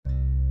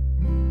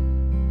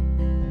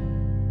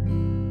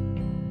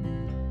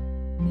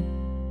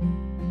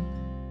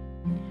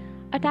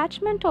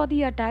Attachment or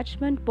the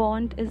attachment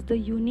bond is the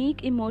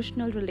unique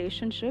emotional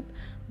relationship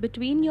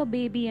between your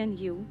baby and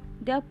you,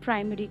 their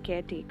primary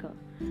caretaker.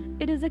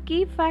 It is a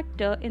key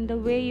factor in the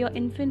way your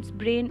infant's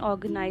brain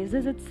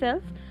organizes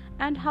itself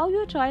and how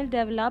your child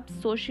develops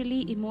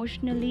socially,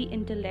 emotionally,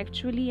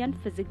 intellectually, and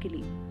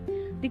physically.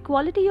 The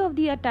quality of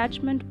the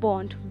attachment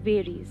bond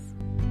varies.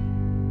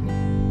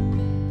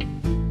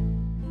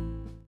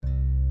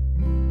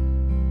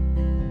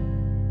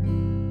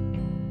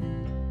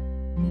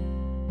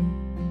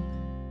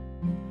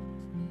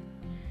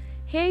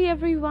 Hey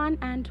everyone,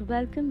 and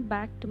welcome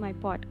back to my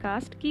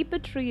podcast Keep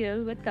It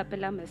Real with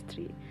Kapila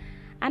Mistry.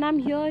 And I'm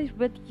here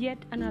with yet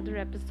another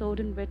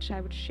episode in which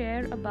I would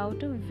share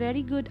about a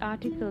very good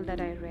article that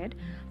I read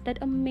that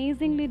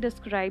amazingly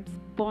describes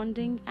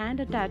bonding and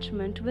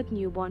attachment with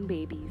newborn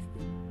babies.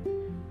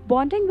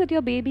 Bonding with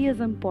your baby is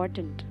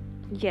important.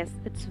 Yes,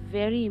 it's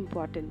very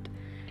important.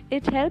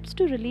 It helps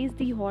to release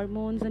the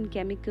hormones and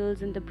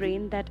chemicals in the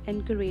brain that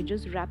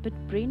encourages rapid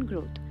brain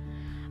growth.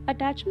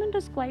 Attachment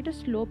is quite a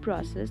slow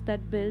process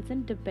that builds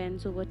and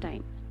depends over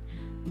time.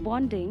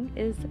 Bonding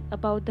is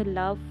about the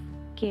love,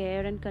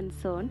 care, and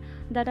concern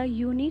that are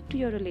unique to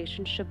your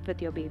relationship with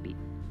your baby.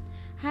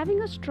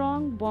 Having a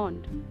strong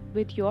bond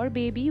with your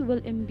baby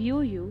will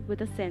imbue you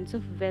with a sense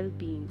of well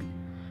being.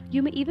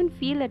 You may even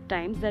feel at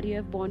times that you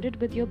have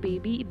bonded with your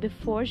baby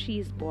before she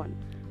is born.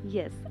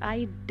 Yes,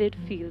 I did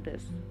feel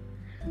this.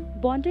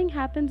 Bonding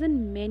happens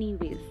in many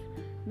ways.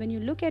 When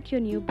you look at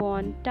your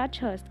newborn, touch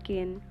her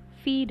skin,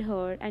 feed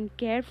her, and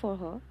care for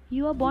her,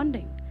 you are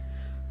bonding.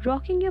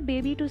 Rocking your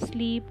baby to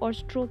sleep or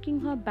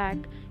stroking her back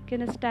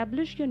can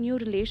establish your new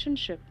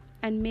relationship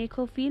and make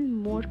her feel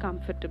more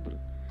comfortable.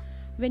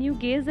 When you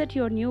gaze at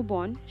your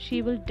newborn,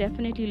 she will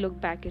definitely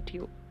look back at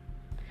you.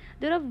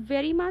 There are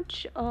very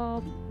much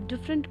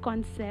different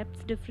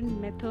concepts, different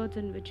methods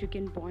in which you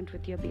can bond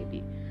with your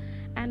baby.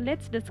 And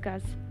let's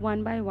discuss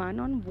one by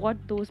one on what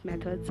those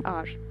methods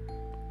are.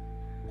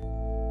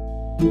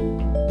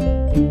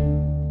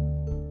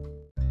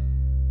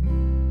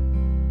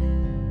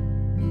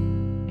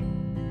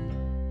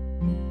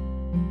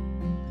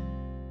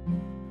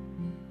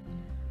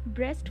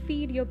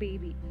 Breastfeed your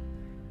baby.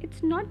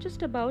 It's not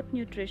just about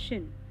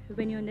nutrition.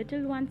 When your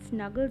little one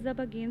snuggles up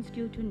against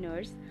you to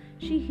nurse,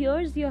 she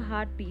hears your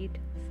heartbeat,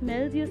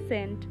 smells your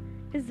scent,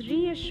 is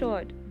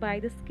reassured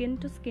by the skin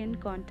to skin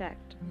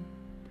contact.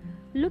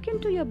 Look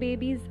into your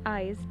baby's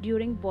eyes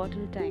during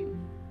bottle time.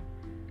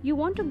 You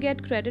want to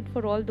get credit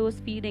for all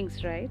those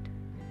feedings, right?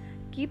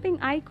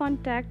 Keeping eye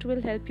contact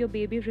will help your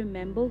baby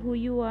remember who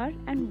you are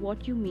and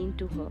what you mean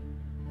to her.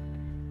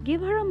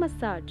 Give her a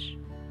massage.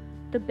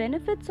 The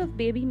benefits of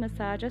baby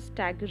massage are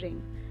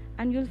staggering,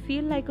 and you'll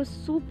feel like a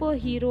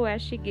superhero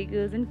as she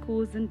giggles and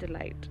coos in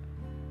delight.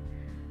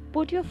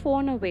 Put your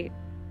phone away.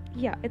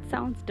 Yeah, it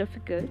sounds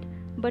difficult,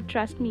 but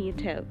trust me,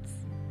 it helps.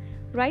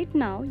 Right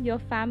now, your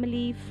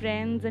family,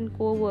 friends, and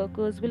co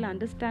workers will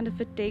understand if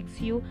it takes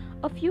you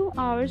a few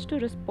hours to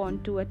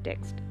respond to a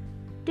text.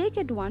 Take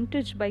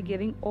advantage by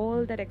giving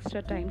all that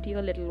extra time to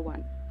your little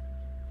one.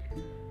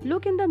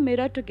 Look in the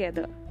mirror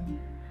together.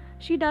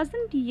 She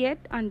doesn't yet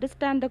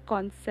understand the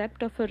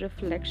concept of a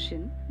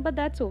reflection, but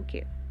that's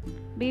okay.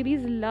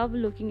 Babies love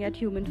looking at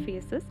human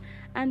faces,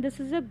 and this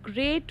is a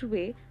great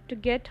way to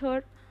get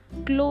her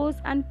close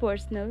and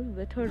personal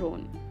with her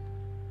own.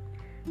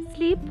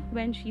 Sleep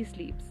when she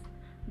sleeps.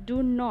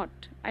 Do not,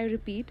 I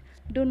repeat,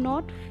 do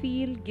not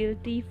feel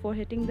guilty for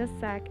hitting the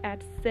sack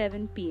at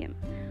 7 pm.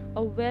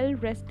 A well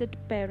rested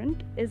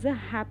parent is a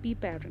happy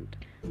parent,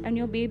 and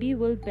your baby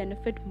will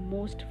benefit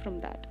most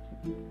from that.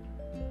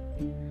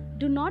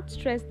 Do not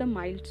stress the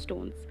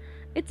milestones.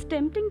 It's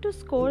tempting to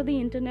score the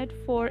internet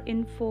for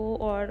info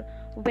or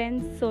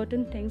when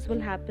certain things will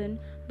happen,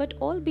 but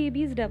all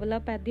babies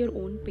develop at their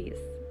own pace.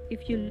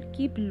 If you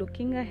keep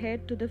looking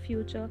ahead to the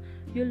future,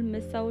 you'll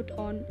miss out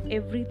on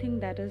everything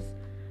that is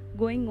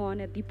going on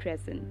at the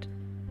present.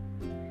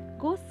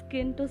 Go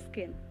skin to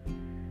skin.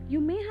 You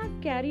may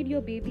have carried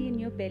your baby in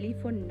your belly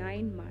for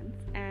 9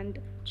 months, and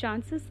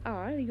chances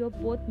are you're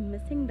both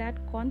missing that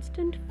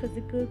constant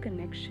physical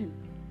connection.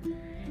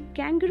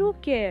 Kangaroo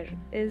care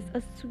is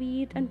a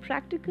sweet and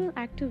practical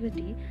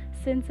activity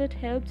since it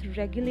helps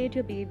regulate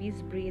your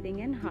baby's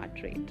breathing and heart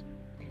rate.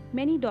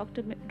 Many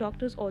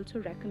doctors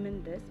also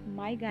recommend this.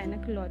 My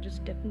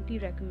gynecologist definitely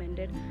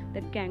recommended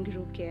that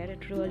kangaroo care.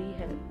 It really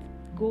helps.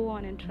 Go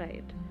on and try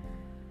it.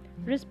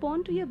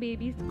 Respond to your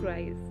baby's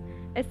cries,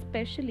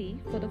 especially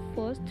for the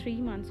first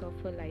 3 months of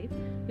her life.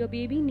 Your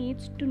baby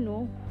needs to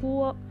know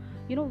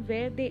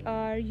where they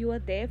are. You are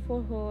there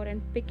for her,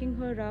 and picking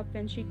her up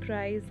when she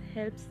cries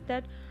helps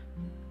that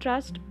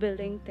trust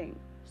building thing.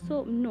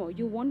 So no,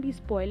 you won't be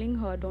spoiling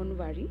her, don't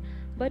worry,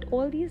 but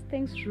all these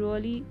things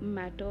really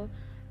matter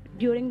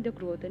during the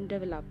growth and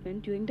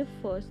development during the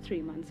first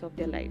 3 months of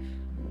their life.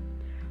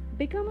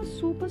 Become a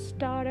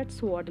superstar at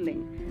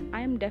swaddling.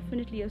 I am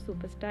definitely a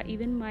superstar.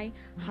 Even my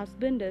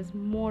husband is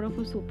more of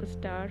a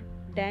superstar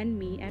than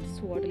me at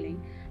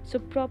swaddling. So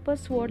proper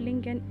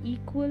swaddling can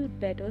equal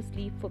better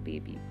sleep for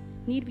baby.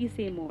 Need we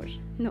say more?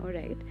 No,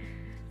 right?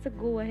 So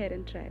go ahead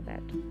and try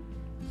that.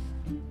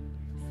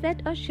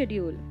 Set a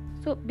schedule.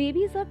 So,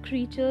 babies are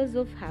creatures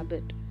of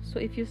habit. So,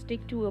 if you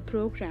stick to a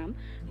program,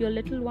 your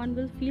little one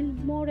will feel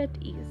more at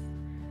ease.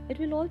 It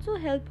will also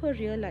help her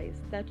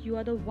realize that you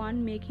are the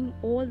one making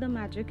all the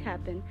magic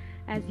happen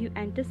as you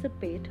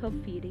anticipate her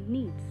feeding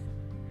needs.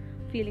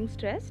 Feeling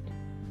stressed?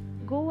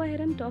 Go ahead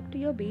and talk to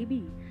your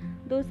baby.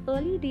 Those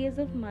early days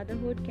of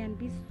motherhood can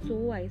be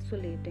so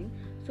isolating,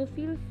 so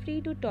feel free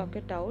to talk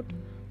it out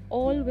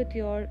all with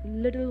your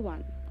little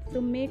one.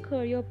 So make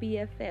her your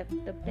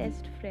BFF, the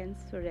best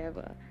friends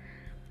forever.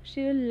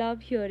 She will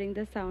love hearing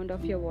the sound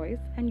of your voice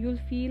and you'll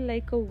feel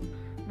like a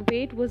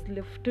weight was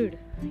lifted,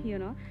 you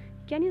know.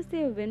 Can you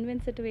say a win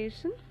win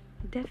situation?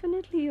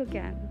 Definitely you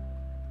can.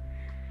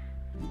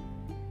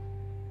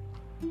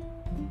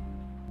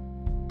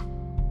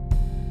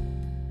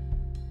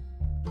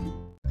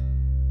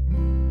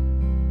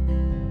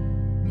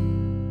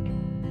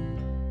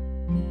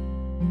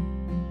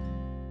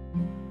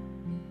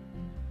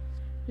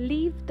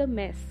 Leave the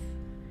mess.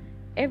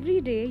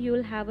 Every day you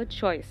will have a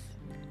choice: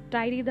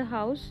 tidy the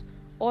house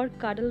or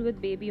cuddle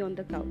with baby on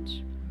the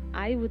couch.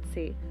 I would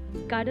say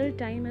cuddle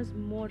time is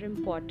more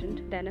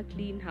important than a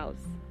clean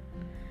house.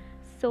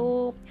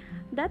 So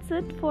that's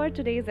it for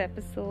today's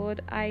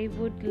episode. I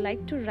would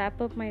like to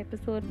wrap up my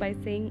episode by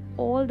saying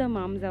all the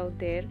moms out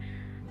there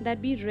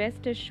that be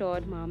rest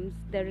assured, moms,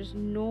 there is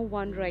no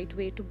one right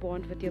way to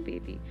bond with your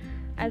baby.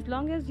 As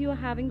long as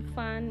you're having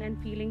fun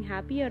and feeling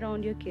happy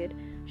around your kid,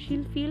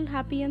 she'll feel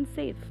happy and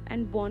safe,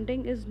 and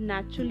bonding is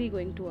naturally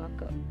going to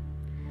occur.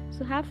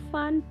 So have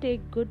fun,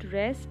 take good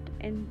rest,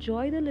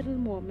 enjoy the little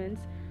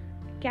moments,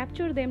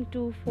 capture them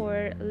too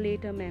for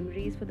later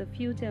memories, for the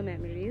future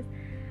memories.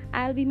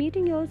 I'll be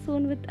meeting you all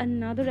soon with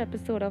another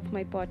episode of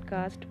my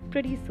podcast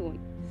pretty soon.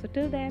 So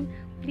till then,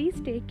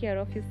 please take care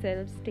of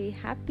yourselves, stay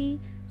happy,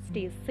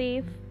 stay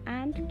safe,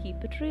 and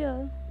keep it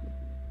real.